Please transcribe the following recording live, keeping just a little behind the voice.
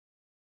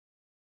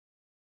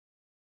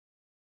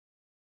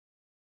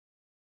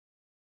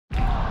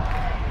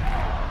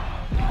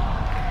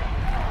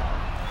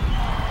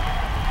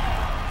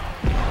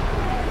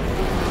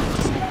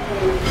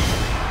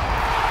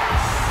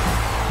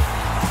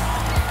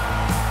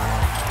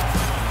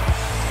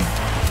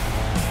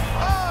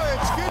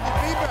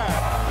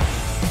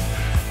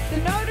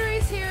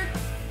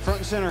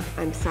dinner.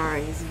 I'm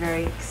sorry, he's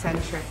very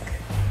eccentric.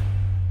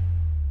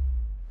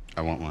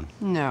 I want one.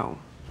 No.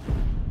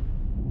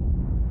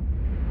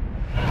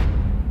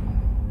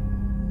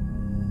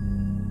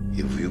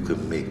 If you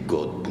can make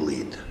God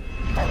bleed,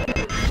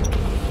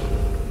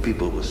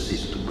 people will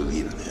cease to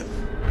believe in him.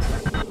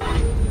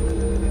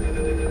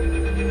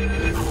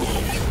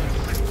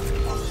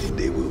 And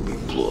there will be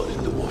blood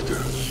in the water.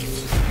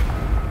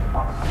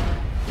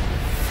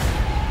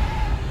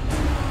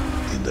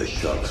 And the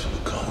sharks will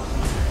come.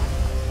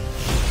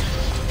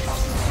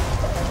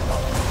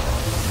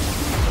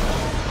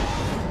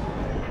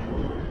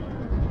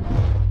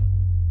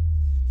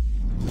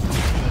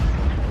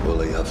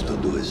 All I have to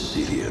do is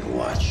sit here and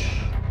watch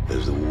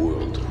as the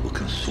world will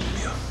consume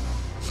you.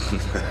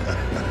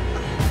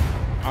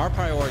 Our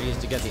priority is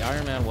to get the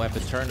Iron Man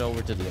weapon turned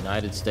over to the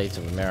United States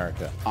of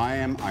America. I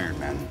am Iron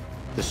Man.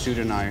 The suit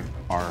and I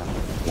are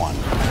one.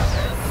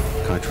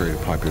 Contrary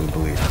to popular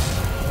belief,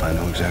 I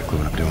know exactly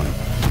what I'm doing.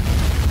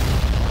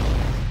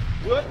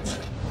 What?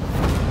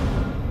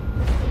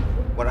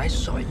 What I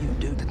saw you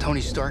do to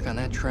Tony Stark on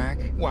that track,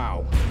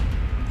 wow.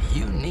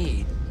 You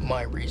need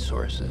my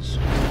resources.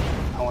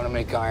 I want to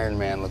make Iron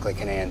Man look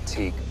like an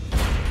antique.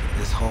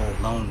 This whole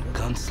lone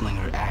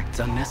gunslinger act's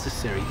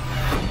unnecessary.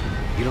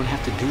 You don't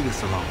have to do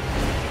this alone.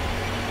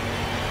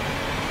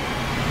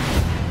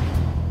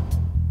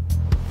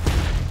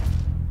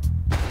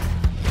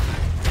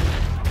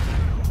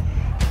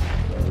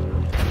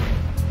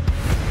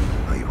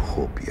 I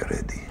hope you're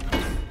ready.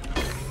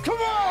 Come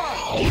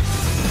on!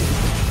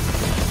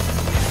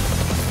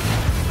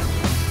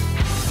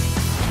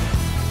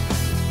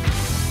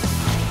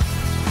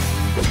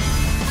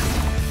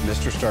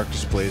 Mr. Stark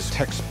displays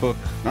textbook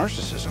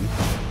narcissism.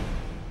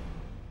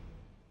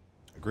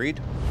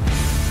 Agreed?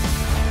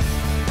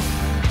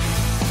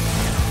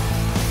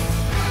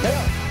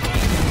 Yeah.